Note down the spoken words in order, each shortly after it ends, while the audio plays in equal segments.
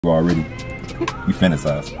Already. You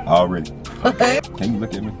fantasize. Already. Okay. Can you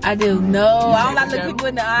look at me? I do. No, I don't like to look people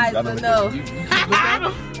in the eyes, but no.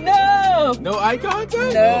 No. No eye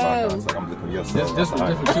contact? No. I'm looking at yourself. Just for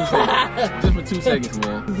 2 seconds. Just for 2 seconds,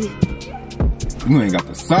 man. You ain't got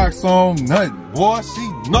the socks on, nothing. Boy,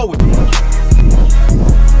 she know it.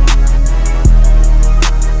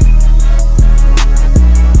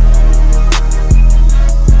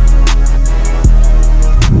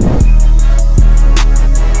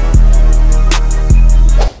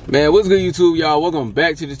 Man, what's good, YouTube, y'all? Welcome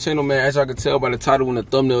back to the channel, man. As y'all can tell by the title and the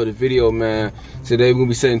thumbnail of the video, man, today we're gonna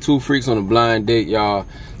be setting 2 freaks on a blind date, y'all.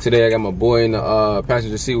 Today I got my boy in the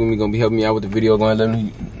passenger seat with me, gonna be helping me out with the video. Go ahead, let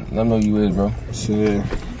me know who you is, bro. Shit.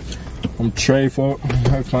 I'm Trey, folk.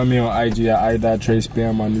 Find me on IG at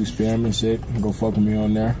i.treyspam, my new spam and shit. Go fuck with me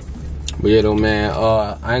on there. But yeah, though, man,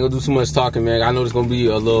 I ain't gonna do too much talking, man. I know it's gonna be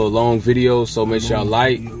a little long video, so make sure y'all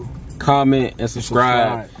like, comment, and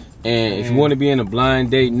subscribe. And if you want to be in a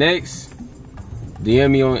blind date next,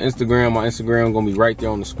 DM me on Instagram. My Instagram gonna be right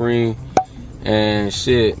there on the screen. And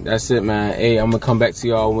shit, that's it, man. Hey, I'm gonna come back to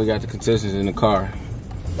y'all when we got the contestants in the car.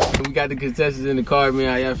 We got the contestants in the car,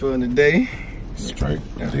 man. How y'all feeling today? Straight.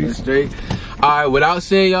 Straight. All right, without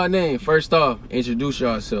saying y'all name, first off, introduce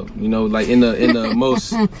yourself. You know, like in the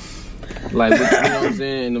most, like, you know what I'm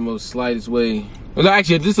saying, in the most slightest way. Well,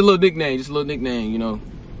 actually, just a little nickname, you know.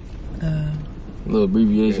 A little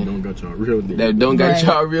abbreviation. That don't got y'all real name. That don't got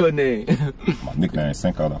y'all real name. My nickname is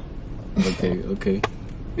Cinco, though. Okay.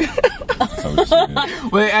 So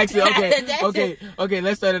shit. Wait, actually, okay.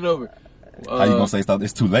 Let's start it over. How you gonna say stuff?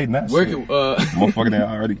 It's too late now. Motherfucker, they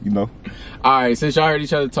already, you know. All right, since y'all heard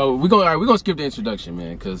each other talk, we're gonna skip the introduction,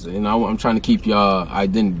 man, because you know I'm trying to keep y'all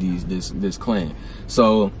identities, this clan.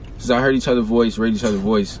 So since I heard each other's voice, rate each other's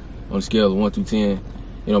voice on a scale of 1 through 10.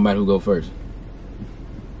 It don't matter who go first.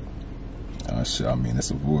 Shit, I mean,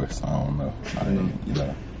 it's a voice. I don't know. You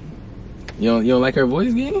know. You don't like her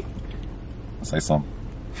voice, gang? Say something.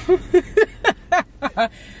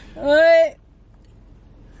 What?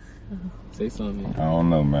 Say something. I don't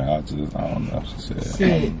know, man. I don't know. Shit.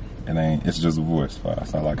 It ain't. It's just a voice.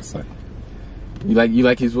 That's all I can say. You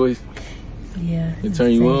like his voice? Yeah. It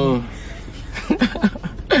turn you on.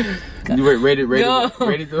 You rate it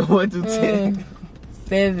to 1 to 10.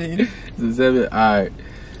 7. 7. All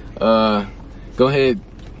right. Go ahead,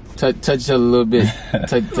 touch each other a little bit.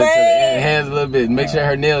 Touch her hands a little bit. Make sure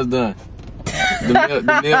her nails done. Them nails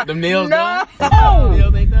done? Them nails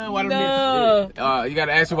ain't done? Why them nails? You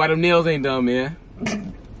gotta ask her why them nails ain't done, man.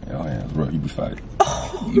 Your hands, bro. You be fighting.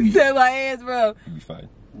 You said my hands, bro. You be fighting.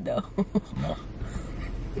 No.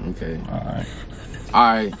 Okay. All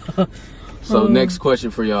right. So next question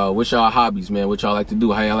for y'all. What's y'all hobbies, man? What y'all like to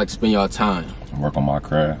do? How y'all like to spend y'all time? Work on my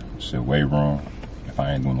craft. Shit, weight room. If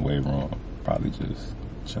I ain't doing the weight room, probably just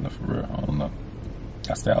chilling for real. I don't know.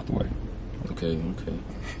 I stay out the way. Okay.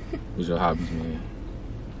 What's your hobbies, man?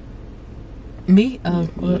 Me?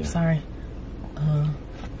 Yeah. Sorry.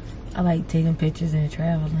 I like taking pictures and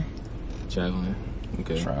traveling. Traveling?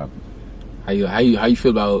 Okay. Traveling. How you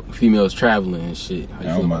feel about females traveling and shit? How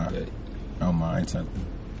you feel about that? I don't mind something.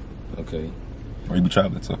 Okay. Where you be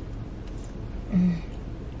traveling to?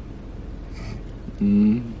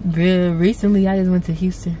 Real recently, I just went to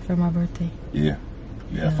Houston for my birthday. Yeah.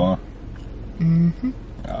 You had fun? Mm-hmm.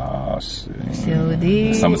 Oh, shit. Sure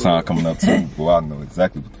did. Summertime coming up, too. Boy, I know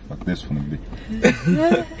exactly what the fuck this finna be.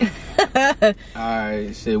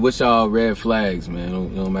 Alright, shit. What's y'all red flags, man?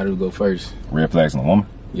 It don't matter who go first. Red flags on a woman?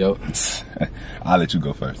 Yup. I'll let you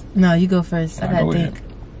go first. No, you go first. I gotta go think.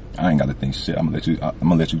 Ahead. I ain't gotta think shit. I'm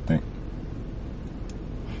gonna let you think.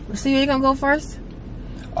 So you gonna go first?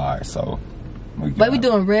 Alright, so. But we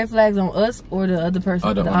doing red flags on us or the other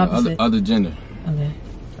person? The opposite? Other gender. Okay.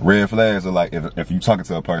 Red flags are like if you talking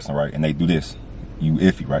to a person, right, and they do this, you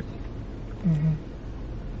iffy, right?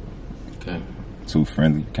 Okay. Too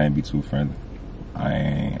friendly, can't be too friendly.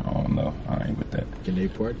 I don't know. I ain't with that. Can they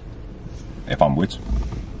party? If I'm with you.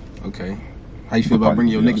 Okay. How you feel about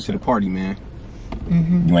bringing your nigga to the party, man?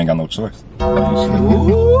 You ain't got no choice.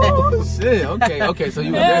 Ooh, shit. Okay. So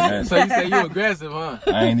you aggressive. So you say you aggressive, huh?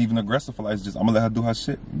 I ain't even aggressive for like just. I'm gonna let her do her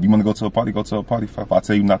shit. You wanna go to a party? Go to a party. If I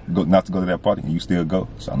tell you not to go to that party, and you still go,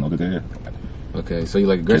 so I know that they're. Okay, so you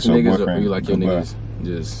like aggressive niggas, or you like your niggas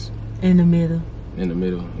just in the middle? In the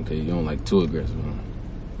middle. Okay, you don't like too aggressive, huh?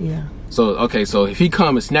 Yeah. So so if he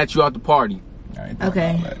come and snatch you out the party,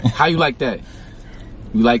 okay. How you like that?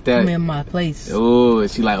 You like that? I'm in my place. Oh,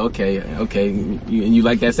 she like okay. You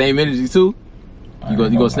like that same energy too? You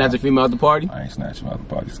gonna snatch a female out the party? I ain't snatching out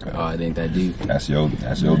the party, Scott. Oh, it ain't that deep. That's your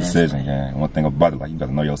decision, gang. One thing about it, like you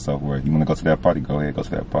gotta know yourself. Where you wanna go to that party, go ahead, go to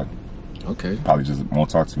that party. Okay. Probably just won't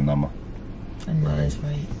talk to you no more. I know that's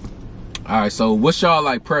right. All right. So, what's y'all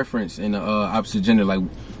like preference in the opposite gender? Like,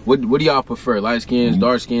 what do y'all prefer? Light skins,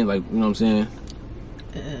 dark skin? Like, you know what I'm saying?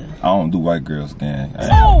 I don't do white girls, gang.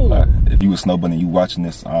 Like, if you a snowbunny and you watching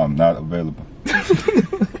this, I'm not available.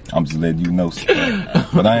 I'm just letting you know.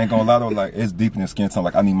 But I ain't gonna lie though, like it's deep in the skin tone.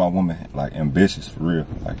 Like I need my woman like ambitious for real.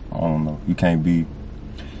 Like I don't know, you can't be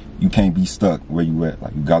stuck where you at.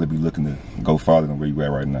 Like you gotta be looking to go farther than where you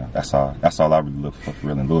at right now. That's all I really look for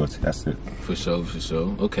real and loyalty. That's it. For sure.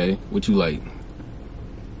 Okay, what you like?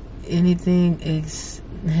 Anything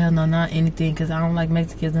hell no, not anything, cause I don't like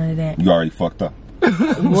Mexicans, none of that. You already fucked up.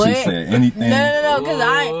 What? She said anything. No, cause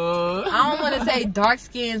I don't want to say dark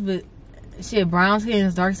skins, but shit, brown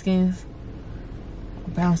skins, dark skins,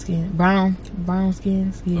 brown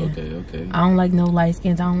skins, yeah. Okay. I don't like no light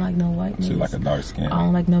skins. I don't like no white niggas. She like a dark skin. I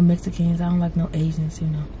don't like no Mexicans. I don't like no Asians. You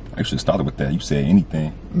know. You should start with that. You said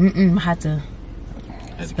anything. I had to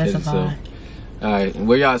specify. All right,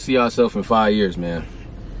 where y'all see yourself in 5 years, man?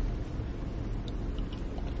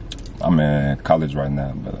 I'm in college right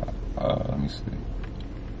now, but let me see.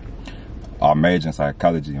 I major in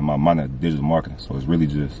psychology and my minor digital marketing, so it's really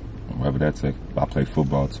just wherever that takes. I play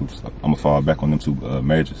football too, so I'm gonna fall back on them two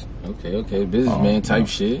majors. Okay, businessman type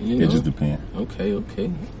shit. You know? It just depends. Okay. What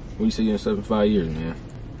do you see yourself in 5 years, man?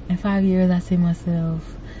 In 5 years, I see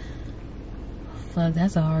myself. Fuck,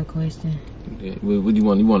 that's a hard question. Yeah, what do you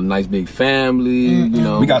want? You want a nice big family? You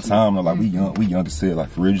know, we got time though. Like we young as shit. Like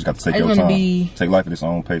for real, you just got to take your time. Take life at its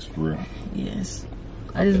own pace for real. Yes,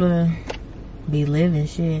 I just wanna be living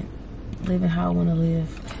how I wanna live,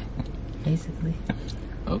 basically.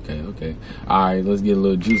 Okay. All right, let's get a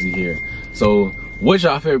little juicy here. So, what's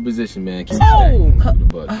your favorite position, man?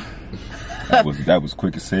 That was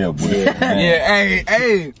quick as hell, boy. Yeah.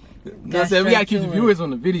 Hey. I said we gotta keep the viewers on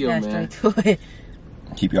the video, man. Straight to it.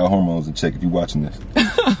 Keep your hormones in check if you watching this.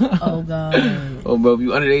 Oh God. Oh, bro, if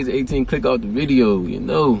you under the age of 18, click off the video. You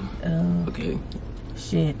know. Okay.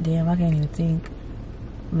 Shit, damn, I can't even think.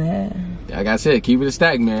 That. Like I said, keep it a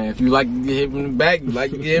stack, man. If you like to get hit from the back, you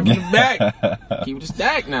like to get hit from the back. Keep it a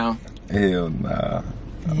stack now. Hell nah.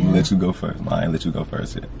 I'm gonna let you go first. I ain't let you go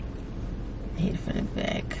first yet. Hit from the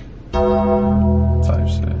back. Type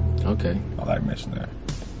shit. Okay. I like missionary.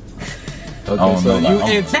 Okay, so you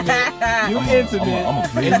intimate. You intimate. I'm a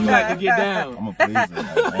pleaser. And you like to get down. I'm a pleaser. Like,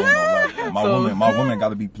 I ain't gonna lie. My woman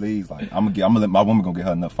gotta be pleased. Like I'm gonna let my woman go get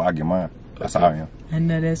her enough before I get mine. That's how I am. I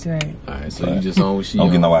know that's right. All right, so you just on what she don't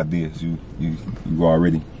on. get no ideas. You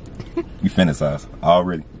already you fantasize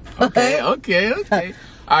already. Okay. All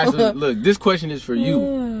right, so look, this question is for you.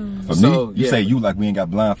 For me, you say you like we ain't got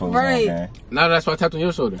blindfolds right. on, gang. No, that's why I tapped on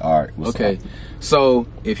your shoulder. All right. Okay. So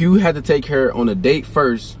if you had to take her on a date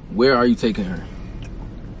first, where are you taking her?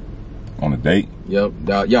 On a date? Yep.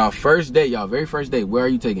 Y'all first date, y'all very first date. Where are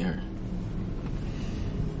you taking her?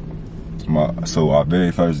 So our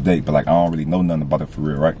very first date, but like I don't really know nothing about it for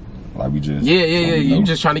real, right? Like we just You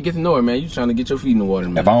just trying to get to know her, man. You trying to get your feet in the water,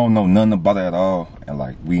 man. If I don't know nothing about it at all, and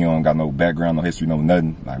like we don't got no background, no history, no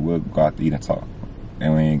nothing, like we'll go out to eat and talk,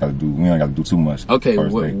 and we ain't gotta do too much. Okay,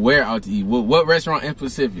 where out to eat? What restaurant in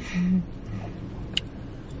Pacific?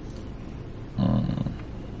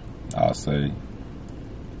 I'll say.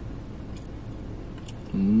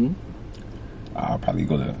 I'll probably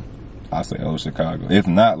go to. I say old Chicago. If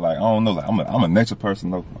not, like I don't know, like I'm a nature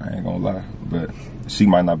person though. I ain't gonna lie, but she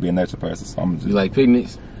might not be a nature person, so I'm just. You like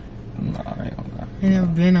picnics? Nah, I ain't gonna lie. I never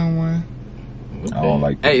been on one. Okay. I don't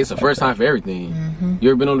like. Hey, it's the first time for everything. You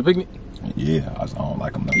ever been on a picnic? Yeah, I don't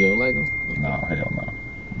like them. You don't like them? Nah, hell no.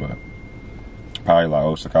 But probably like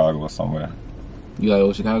old Chicago or somewhere. You like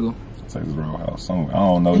old Chicago? Texas Roadhouse somewhere. I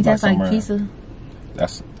don't know. Ain't that like somewhere. pizza?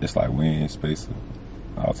 It's like wings, space,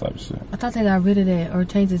 all type of shit. I thought they got rid of that or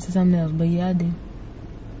changed it to something else, but yeah, I do.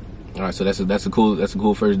 All right, so that's a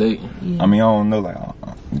cool first date. Yeah. I mean, I don't know. Like,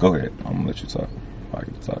 go ahead. I'm gonna let you talk. I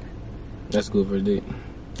get to talk. That's a cool first date.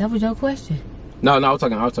 That was your question. No, I was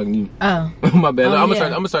talking to you. Oh, my bad. Oh, I'm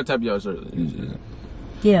gonna start tapping y'all.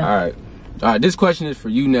 Yeah. All right. This question is for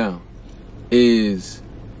you now. Is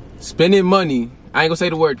spending money? I ain't gonna say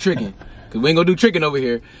the word tricking, cause we ain't gonna do tricking over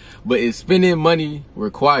here. But is spending money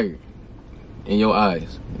required in your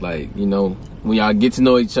eyes? Like, you know, when y'all get to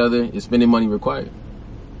know each other, is spending money required?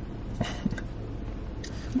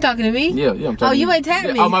 You talking to me? Yeah, I'm talking to you. Oh, you ain't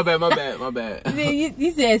tapping me. Oh, my bad.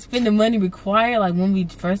 you said spending money required, like when we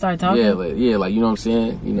first started talking? Yeah, like you know what I'm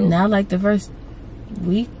saying? You know. Not like the first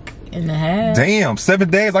week and a half. Damn, 7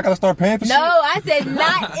 days I gotta start paying for shit? No, I said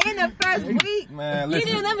not in the first week. Man, listen.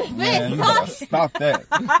 You didn't let me Man, you gotta stop that.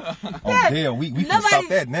 Oh, damn, we can stop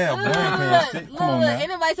that now. Boy, ain't paying shit. Come on now. Ain't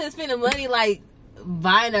nobody said spending money like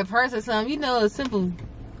buying a purse or something. You know, a simple.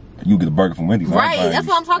 You get a burger from Wendy's. Right, that's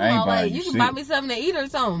what I'm talking about. Like, you can shit. buy me something to eat or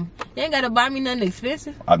something. You ain't gotta buy me nothing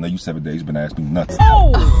expensive. I know you 7 days been asking me nothing.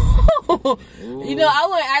 Oh! You know, I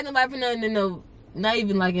wouldn't ask nobody for nothing in no, not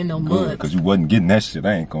even like in no month. Because you wasn't getting that shit.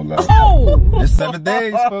 I ain't gonna lie. Oh! It's 7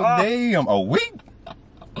 days, for damn, a week?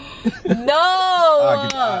 No!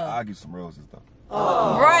 I'll get some roses, though.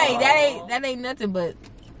 Right, that ain't nothing but.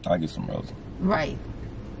 I'll get some roses. Right.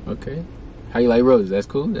 Okay. How you like roses? That's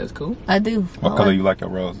cool. That's cool. I do. What color you like your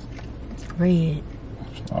roses? Red.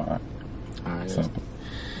 Alright. Alright. Simple.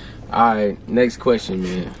 Alright. Next question,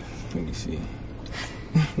 man. Let me see.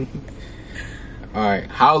 Alright.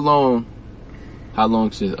 How long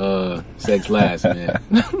should sex last, man?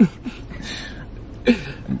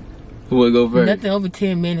 Who wanna go first? Nothing over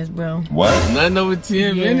 10 minutes, bro. What? Nothing over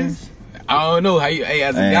 10 minutes? I don't know. How you, hey,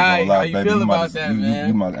 as a guy, how you feel about that,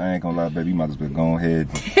 man? I ain't gonna lie, baby. You might as well go ahead.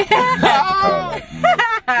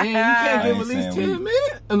 Man, you can't give at least 10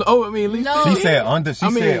 minutes? Oh, I mean, at least No. She said under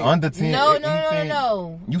 10.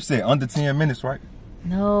 No. You said under 10 minutes, right?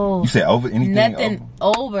 No. You said over anything? Nothing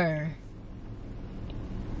over.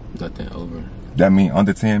 Nothing over. That mean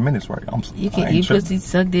under 10 minutes, right? You can eat pussy,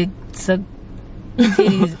 suck dick, suck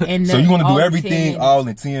titties, and so you want to do all in everything 10 all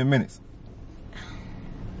in 10 minutes?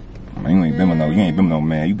 Man, you ain't been no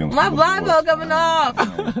man. You been with My some blindfold boys. coming off.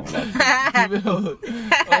 Hold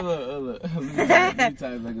up. Let me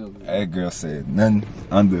tie it back up. That girl said nothing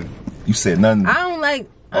under. You said nothing I don't like.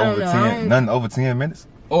 I over don't know. 10. Nothing over 10 minutes.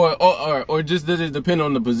 Or just does it depend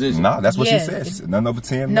on the position? Nah, that's what Yeah. she said. She said nothing over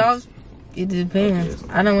 10 No, minutes. it depends.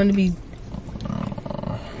 I don't want to be.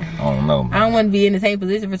 I don't know, man. I don't want to be in the same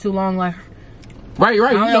position for too long. Like. Right. You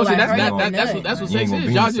I don't know, know see, about that's her. what You sex ain't gonna be is.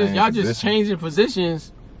 in Y'all the same just position. changing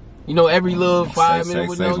positions. You know, every little 5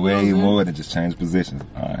 minutes. Sex way more than just change positions.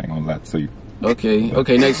 I ain't gonna lie to you.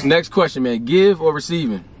 Okay. Next question, man. Give or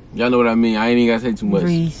receiving? Y'all know what I mean. I ain't even gotta say too much.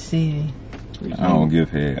 Receiving. I don't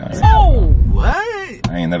give head. What?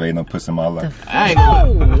 I ain't never ate no pussy in my life. I ain't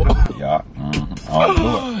gonna. Yeah. I don't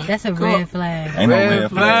do it. That's a red flag. Ain't no Red red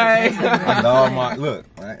flag. flag. Look,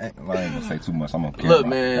 I ain't gonna say too much. I'm gonna Look,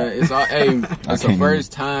 man. It's all. Hey, it's the can't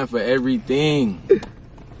first time for everything.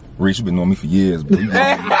 Reese, you been knowing me for years, bro.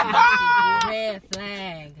 Red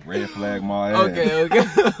flag. Red flag my ass. Okay.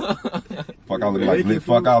 Fuck, I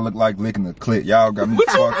look like licking the clit. Y'all got me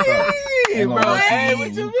fucked up. Ain't no bro? way Hey, you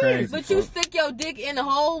what you crazy, But you fuck. stick your dick in the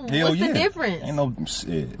hole. Hell What's yeah. the difference? Ain't no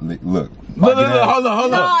shit. Look. Look, hold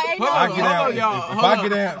on. No, ain't no- I get out. y'all. If I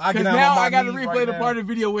get out, I get out. Now on my I gotta knees replay right the now. part of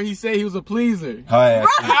the video where he said he was a pleaser. Her ass.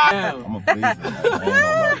 Damn. I'm a pleaser. Man.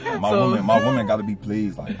 I ain't gonna lie. My woman gotta be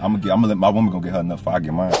pleased. Like I'm gonna let my woman go get her enough before I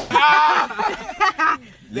get mine.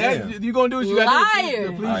 Yeah. You gonna do what you gotta do Liar.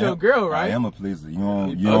 to please your girl, right? I am a pleaser. You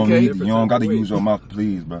Okay. don't gotta use your mouth to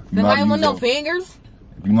please, bro. You know how Nobody to want use no your- fingers?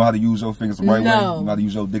 You know how to use your fingers the right way. No. You know how to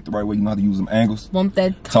use your dick the right way. You know how to use them angles. Want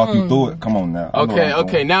that tongue. Talk you through it. Come on now. I know where I'm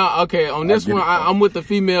going. Now, on this get one, it, though. I'm with the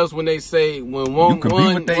females when they say when one You can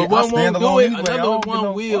be with they- when I one stand won't do alone it, anyway. I another don't give one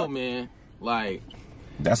no will, fuck. man. Like,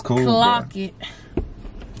 That's cool. Clock bro. it.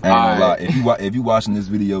 I ain't gonna lie. If you watching this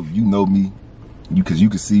video, you know me. Cause you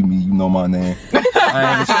can see me, you know my name.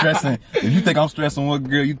 I ain't stressing. If you think I'm stressing one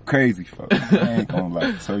girl, you crazy, fuck. I ain't gonna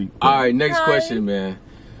lie to you. all right, next question, man.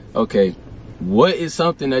 Okay, what is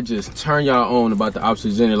something that just turn y'all on about the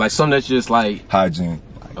opposite gender? Like something that's just like Hygiene.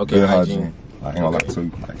 Okay, Good hygiene. I ain't gonna lie to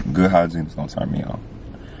you. Like, good hygiene is gonna turn me on.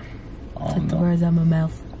 I Took don't the know. words out of my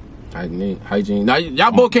mouth. hygiene. Now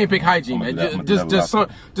y'all both can't pick hygiene, I'm man. gonna do that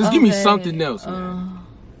Just give me Okay, something else, man.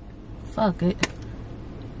 Fuck it.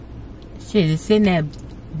 Shit, it's in that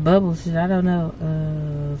bubble shit. I don't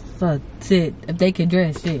know. Fuck. Shit. If they can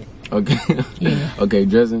dress, shit. Okay. Yeah. Okay,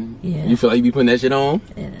 dressing. Yeah. You feel like you be putting that shit on?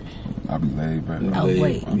 I be laid, bro. Oh,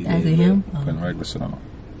 wait. I'm That's laid, him? Putting regular shit on.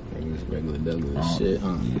 Regular Douglas I don't- shit,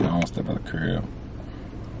 huh? Yeah, I don't step out of the crib.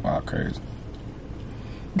 Wow, crazy.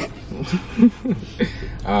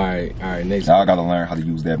 All right, next. Y'all gotta learn how to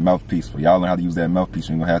use that mouthpiece. For y'all learn how to use that mouthpiece,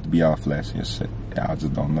 you gonna have to be all flashy and shit. Y'all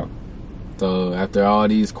just don't know. So after all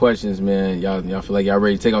these questions, man, y'all feel like y'all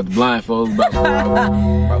ready to take off the blindfold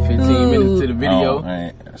about 15 minutes to the video.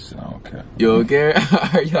 I don't care. You okay? All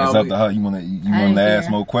right, It's y'all. up to her. You wanna ain't ask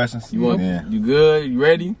care. more questions? You want? Yeah. You good? You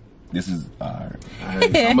ready? This is alright. All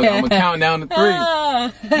right. I'm gonna count down to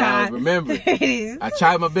 3. Now, remember, I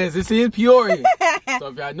tried my best. This is Peoria. So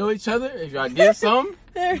if y'all know each other, if y'all get something,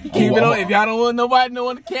 keep it on. If y'all don't want nobody to know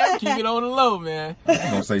on the camera, keep it on the low, man. I'm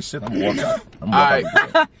gonna say shit. I'm gonna walk out.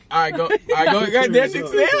 All right, go. There she said you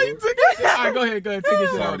took it. All right, go ahead, take it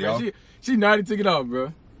shit off. Sorry, Bro. She already took it off,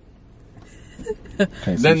 bro.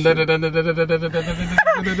 Can't see shit. You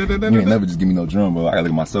ain't never just give me no drum, bro. I gotta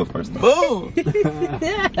look at myself first. Boom.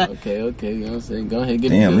 Okay. You know what I'm saying? Go ahead,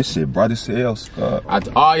 get it. Damn, this shit bright as hell, Scott.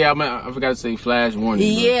 Oh yeah, man, I forgot to say flash warning.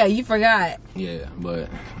 Yeah, you forgot. Yeah, but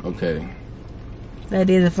okay. That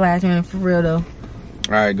is a flash warning for real though. All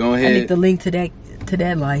right, go I ahead. need the link to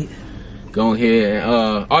that light. Go ahead.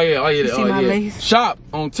 Oh yeah. lace? Shop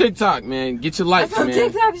on TikTok, man. Get your lights, From man.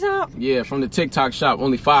 TikTok shop. Yeah, from the TikTok shop.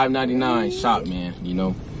 Only $5.99 shop, man. You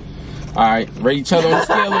know. All right, rate each other on a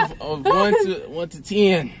scale of 1 to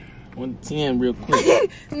 10. 1 to 10, real quick.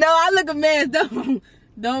 No, I look a mess.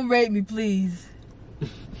 Don't rate me, please.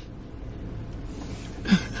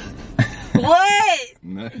 What?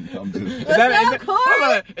 Nothing. I'm just.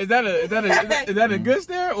 Is that a good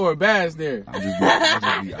stare or a bad stare? I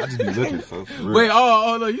just be looking for real. Wait,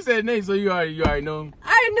 oh no, you said Nate, so you already know him. I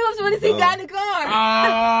already knew as soon as he got in the car.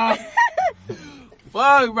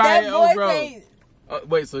 Fuck, right, That voice bro. ain't.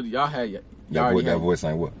 Wait, so y'all That voice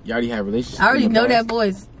ain't what? Y'all already had relationships? I already know that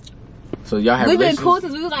voice. So y'all have We've been relationships? cool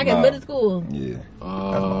since we was like in middle school. Yeah.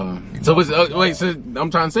 So what's wait, so I'm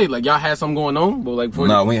trying to say, like, y'all had something going on, but like before.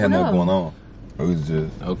 No, we ain't had No. nothing going on. It was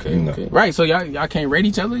just Okay, you know. okay. Right, so y'all can't rate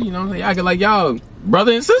each other, you know? Y'all get like y'all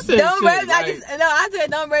brother and sister. Don't and rate. shit, I said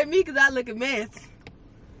don't rate me because I look a mess.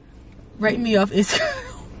 Rate me off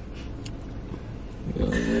Instagram.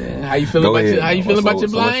 How you feeling about your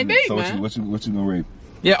blind date, so man? What you gonna rate?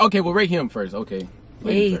 Yeah, okay, well rate him first. Okay.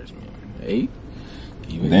 Rate him first, man. 8?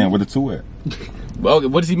 Damn, where the 2 at? Well, okay,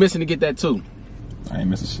 what is he missing to get that 2? I ain't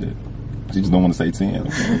missing shit. She just don't want to say 10.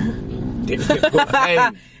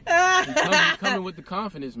 Hey, coming with the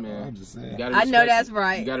confidence, man. I'm just saying. I know that's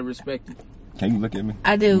right. You gotta respect it. Can you look at me?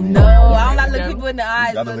 I do. No, I don't like look people in the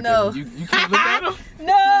eyes. So no. You can't look at him.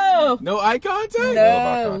 No. No eye contact.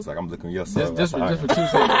 No. It's like I'm looking at yourself. Just for 2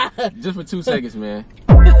 seconds. Just for 2 seconds, man.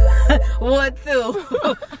 1,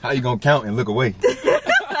 2. How you gonna count and look away?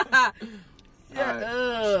 Shut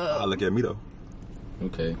I'll up. look at me though.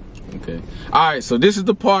 Okay. All right. So this is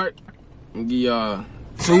the part. The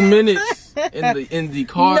 2 minutes in the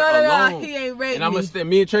car alone. No, he ain't rating And me.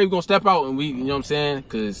 me and Trey gonna step out and we, you know what I'm saying?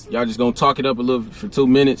 Cause y'all just gonna talk it up a little for 2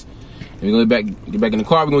 minutes. And we're gonna get back in the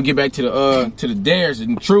car. We're gonna get back to the dares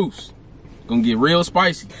and the truths. Gonna get real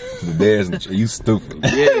spicy. The dares and you stupid.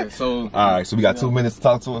 Yeah. So. All right, so we got 2 minutes to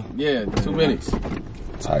talk to her. Yeah, 2 minutes.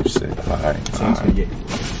 Type shit. All right.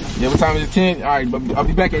 Yeah, what time is it? 10? All right, but I'll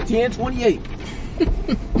be back at 10:28.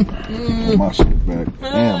 Put my shit back.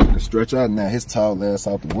 Damn, stretch out now. His tall ass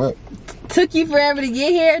out the whip. Took you forever to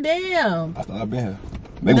get here? Damn. I thought I'd been here.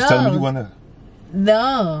 They was telling me you wasn't there.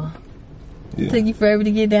 No. Yeah. Took you forever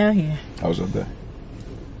to get down here. I was up there.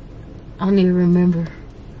 I don't even remember.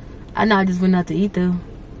 I know I just went out to eat though.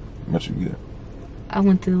 What you get? I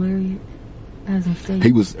went to Larry. I was in state.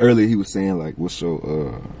 He was saying like, what's your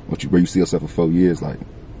where you see yourself for 4 years? Like,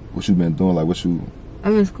 what you been doing? Like, what you?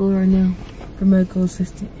 I'm in school right now for medical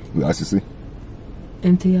assistant. With ICC?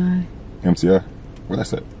 MTI. MTI? Where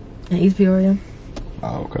that's at? In East Peoria.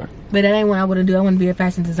 Oh, okay. But that ain't what I want to do. I want to be a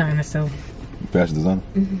fashion designer. So Fashion designer?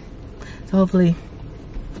 So hopefully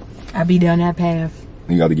I'll be down that path.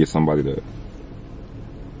 You got to get somebody that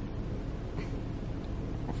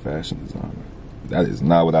fashion designer. That is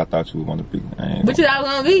not what I thought you would want to be. What you thought I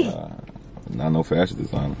was gonna be? Not no fashion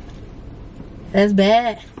designer. That's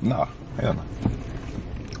bad. Nah, hell no.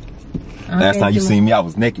 Last time you seen me, I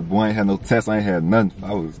was naked, boy. I ain't had no tests. I ain't had nothing. I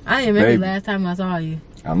didn't remember baby. last time I saw you.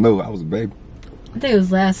 I know, I was a baby. I think it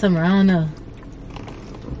was last summer. I don't know.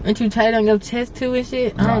 Aren't you tight on your chest too and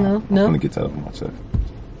shit? I don't know. No. I'm gonna get tight on my chest.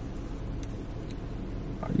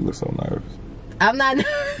 Oh, you look so nervous. I'm not. You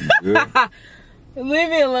good? Leave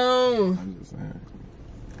me alone. I'm just saying.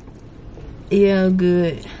 Yeah, I'm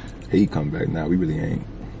good. He come back now. We really ain't.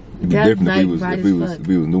 It'd be That's different like if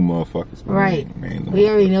we was new motherfuckers. Right. Man, We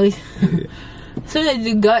already know each Yeah. As soon as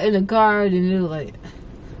you got in the car, then it was like,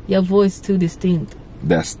 your voice too distinct.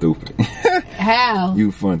 That's stupid. How?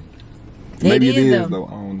 You funny. It Maybe it is, is though. though.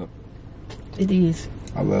 I don't know. It is.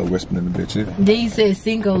 I love whispering in the bitch. Yeah. Then you said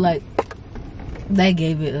Cinco, like, that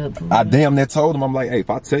gave it up. I damn near told him, I'm like, hey, if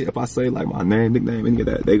I say like my name, nickname, any of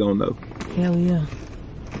that, they gonna know. Hell yeah.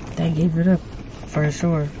 That gave it up. For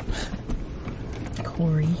sure.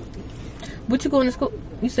 Corey. What you going to school?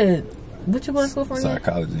 You said, what you going to school for again?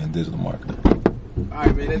 Psychology and digital marketing.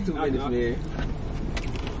 Alright, man, that's 2 minutes, man.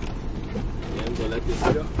 Yeah, I'm gonna let this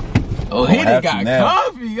go. Oh, he done got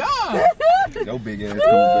coffee, huh? Your big ass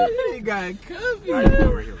coming back. He got coffee.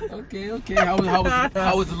 Okay.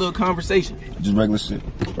 How was the little conversation? Just regular shit.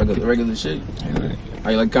 Regular shit. Yeah. How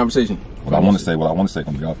you like the conversation? What I want to say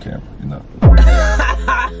gonna be off camera, you know.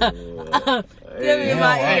 Tell me in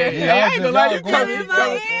my ear. Yeah, I ain't gonna lie, you Tell me in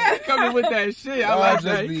my ear. coming with that shit. I like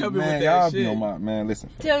that. You coming with that shit. Be on my, man, listen.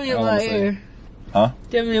 Tell me in my ear. Huh?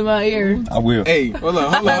 Tell me in my ear. I will. Hey, hold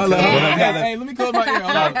on. Hey, let me close my ear.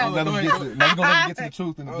 Now you're gonna get to the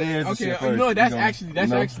truth and the dares and shit first. You know, that's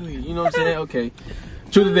actually, you know what I'm saying? Okay.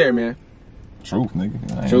 Truth or dare, man. Truth,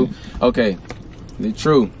 nigga. True. Okay. The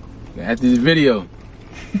truth. After this video,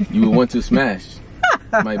 you would want to smash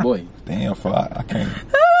my boy. Damn, I can't.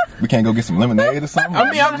 We can't go get some lemonade or something?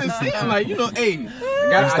 I mean, I'm just saying, like, you know, hey,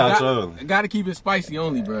 I gotta keep it spicy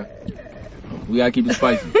only, bro. We gotta keep it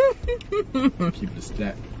spicy. Keep it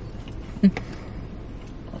stacked.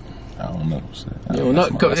 I don't know.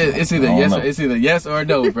 It's either yes or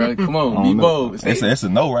no, bro. Come on, be bold. It's a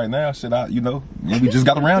no right now. Shit, we just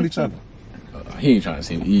got around each other. He ain't trying to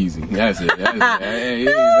seem easy. That's it. Hey, he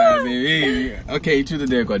ain't trying to seem easy. Okay, truth or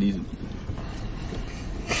dare, quite easy.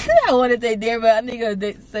 I want to say dare, but I need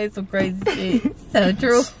to say some crazy shit. So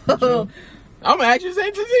true. I'm gonna ask you the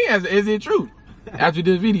same thing. Is it true? After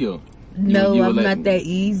this video. No, I'm not that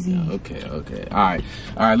easy. Okay. All right.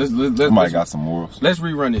 Let's got some morals. Let's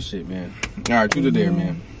rerun this shit, man. All right, truth or dare,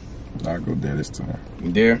 man. I'll go dare this time.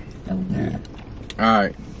 You dare? Yeah. All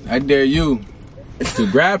right, I dare you to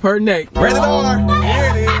grab her neck. Rated R. Here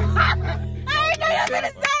it is. I didn't know you were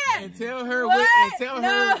gonna say it. And tell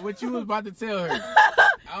her what you was about to tell her.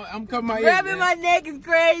 I'm covering my ear. Grabbing my neck is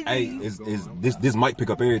crazy. Hey, this might pick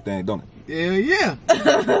up everything, don't it? Yeah.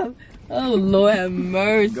 Oh Lord have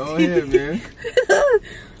mercy. Go ahead, man.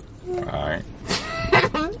 Alright.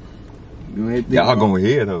 Go ahead. Y'all go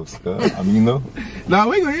ahead though, Scott. I mean, you know. Nah,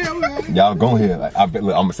 we go ahead. Y'all go ahead. Like, I bet.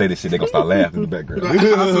 Look, I'm gonna say this shit. They gonna start laughing in the background.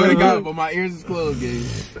 I swear to God, but my ears is closed, gang.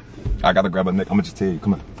 I gotta grab her neck. I'm gonna just tell you.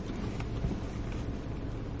 Come on.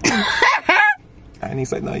 I ain't even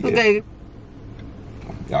say nothing yet. Okay.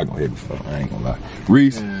 Y'all gonna hit me before. I ain't gonna lie.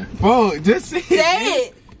 Reese. Oh, just say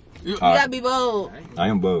it. You gotta be bold. I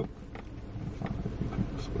am bold.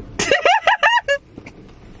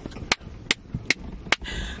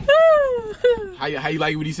 How you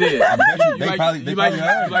like what he said? They probably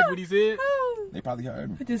heard. You like what he said? They probably heard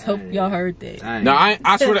me. I just hope y'all heard that. No,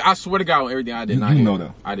 I swear to God on everything I did not hear. You know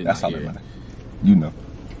though. I did That's not how hear that matter. You know.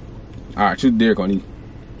 All right, truth or dare, Connie.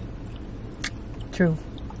 True.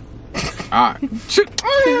 All right. She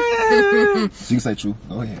can say true.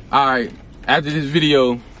 Go ahead. All right. After this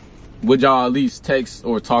video, would y'all at least text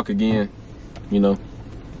or talk again? You know,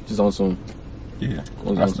 just on some. Yeah,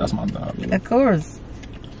 that's my dog. You know? Of course.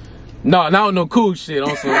 No, not no cool shit.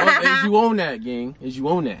 On some. Is you on that, gang? Is you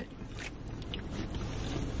on that?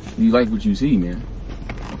 You like what you see, man?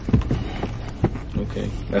 Okay,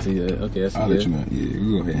 that's it. Okay, that's it. I'll let you know. Yeah,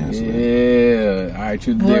 we go ahead and answer that. Yeah. All right,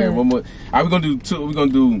 truth or dare. One more. All right, we're gonna do two. We're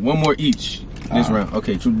gonna do one more each this round.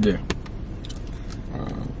 Okay, truth or dare.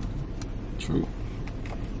 True.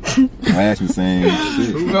 I asked you the same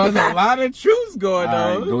shit. There's a lot of truths going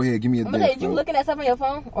on. Right, go ahead, give me a dare. You looking at something on your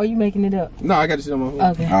phone, or you making it up? No, I got to sit on my phone.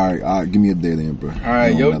 Okay. All right, give me a dare then, bro. All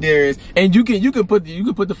right, your dare is, and you can put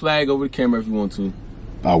the flag over the camera if you want to.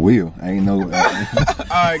 I will. I ain't know. All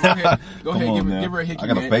right, go ahead. Give her a hickey. I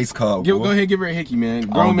got a face card. Go ahead, give her a hickey, man.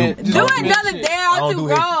 Grown man. Do another dare. I'm too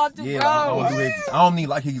grown. I don't need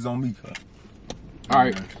like hickeys on me. All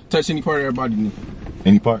right, touch any part of her body.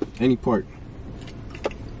 Any part? Any part.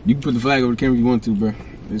 You can put the flag over the camera if you want to, bro.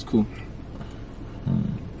 It's cool.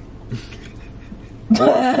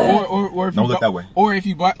 Or if don't look that way. Or if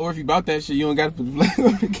you bought that shit, you don't gotta put the flag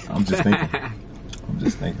over the camera. I'm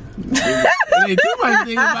just thinking. It ain't too much to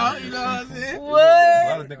think about, you know what I'm saying? What? A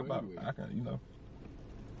lot to think about. I can, you know.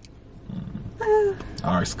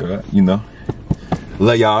 All right, Scott. You know,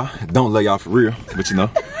 love y'all. Don't love y'all for real, but you know.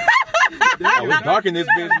 It's dark in this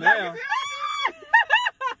bitch now.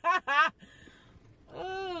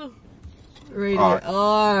 Rated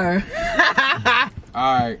R.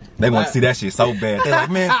 Alright. They want to see that shit so bad. They're like,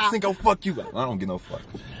 man, Cinco, fuck you. I don't get no fuck.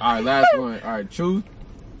 Alright, last one. Alright, truth.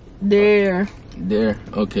 Dare.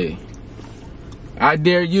 Okay. I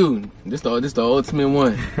dare you. This the ultimate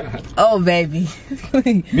one. Oh baby.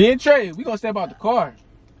 Me and Trey, we gonna step out the car.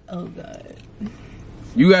 Oh God.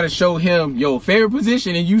 You gotta show him your favorite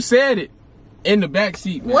position, and you said it in the back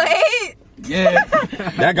seat. Man. Wait. Yeah.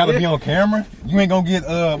 That gotta be on camera. You ain't gonna get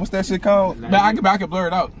what's that shit called? Man, I can blur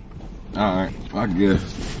it out. Alright, I can get it.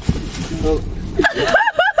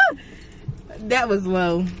 That was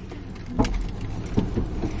low.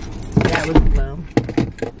 That was low.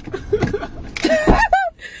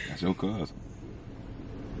 That's your cousin.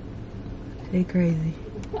 They crazy.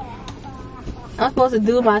 I'm supposed to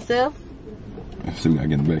do it myself? See, we gotta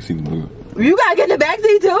get in the back seat. You gotta get in the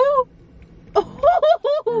backseat too?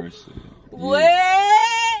 What?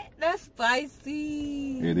 That's spicy.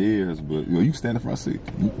 seat. It is, but yo, you stand in the front seat.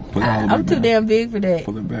 Put it all the way I'm too down. damn big for that.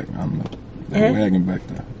 Pull it back. I don't know. That wagon back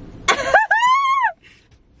there.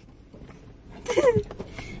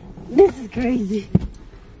 This is crazy.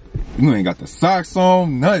 You ain't got the socks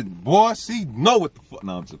on, nothing, boy. She know what the fuck.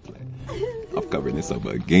 No, I'm just playing. I'm covering this up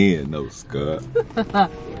again, no Scott.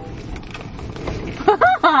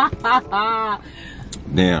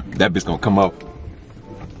 Damn, that bitch gonna come up.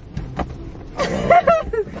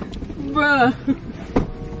 Bruh.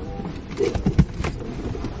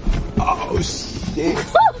 Oh shit.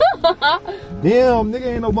 Damn, nigga,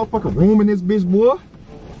 ain't no motherfucking room in this bitch, boy.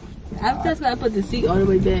 I just gotta put the seat all the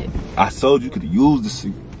way back. I told you could have used the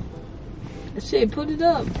seat. Shit, put it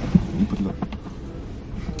up. You put it up.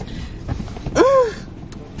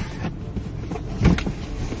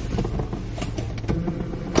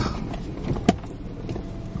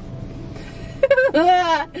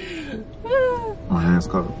 My hands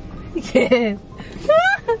covered. Yes.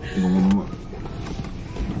 You gonna warm them up?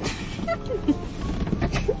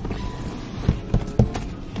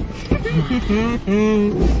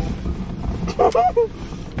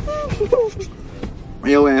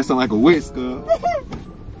 Your ass sound like a whisker.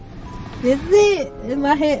 This is it. In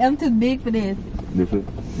my head, I'm too big for this. This it?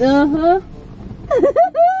 Uh-huh.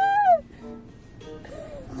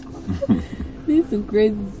 This is some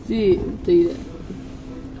crazy shit. I'll tell you that.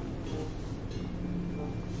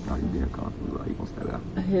 Oh, you being comfortable. Like, you gonna stand out.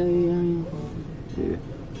 Hell yeah, I am. Yeah.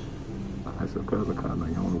 I said, cuz I kinda know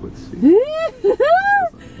you don't know what to see.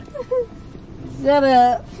 Shut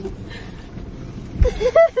up.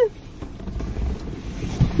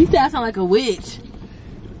 You said I sound like a witch.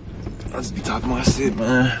 I just be talking my shit,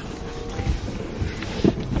 man.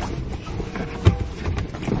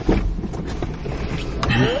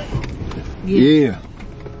 Yeah.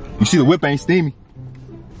 You see the whip ain't steamy.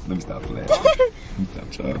 Let me stop playing. Let me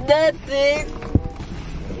stop trying. That's it.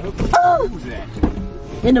 Oh. Who's that?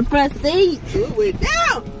 In the front seat. It went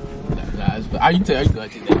down. Nah, you tell you gotta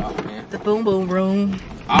take that off, man. The boom boom room.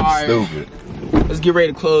 Alright. Stupid. Let's get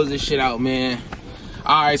ready to close this shit out, man.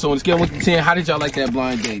 Alright, so on a scale of 1 to 10, how did y'all like that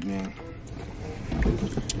blind date, man?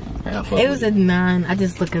 It was a 9. I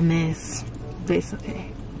just look a mess. But it's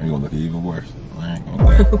okay. You're gonna look even worse. I ain't gonna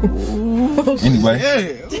lie. Anyway. Yeah.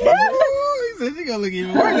 He said she gonna look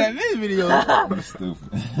even worse at this video. You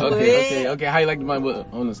stupid. Okay. How you like the blind,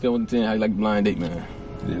 on a scale of 1 to 10, how you like the blind date, man?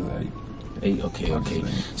 Yeah, like, 8, okay.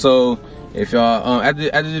 So, if y'all,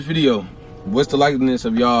 after this video, what's the likeliness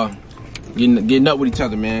of y'all getting up with each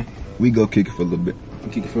other, man? we go kick it for a little bit.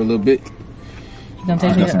 Kick it for a little bit. You gonna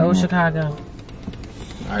take me to old Chicago.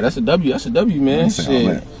 Alright, that's a W, man.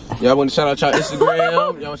 Shit. Y'all want to shout out y'all Instagram?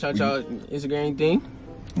 Y'all want to shout out y'all Instagram anything?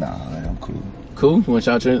 Nah, I'm cool. Cool? You want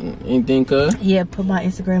to shout out anything, cuz? Yeah, put my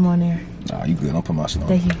Instagram on there. Nah, you good. Don't put my shit on.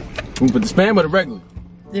 Thank you. We put the spam or the regular?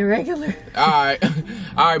 The regular. Alright.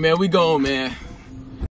 Alright, man. We going, man.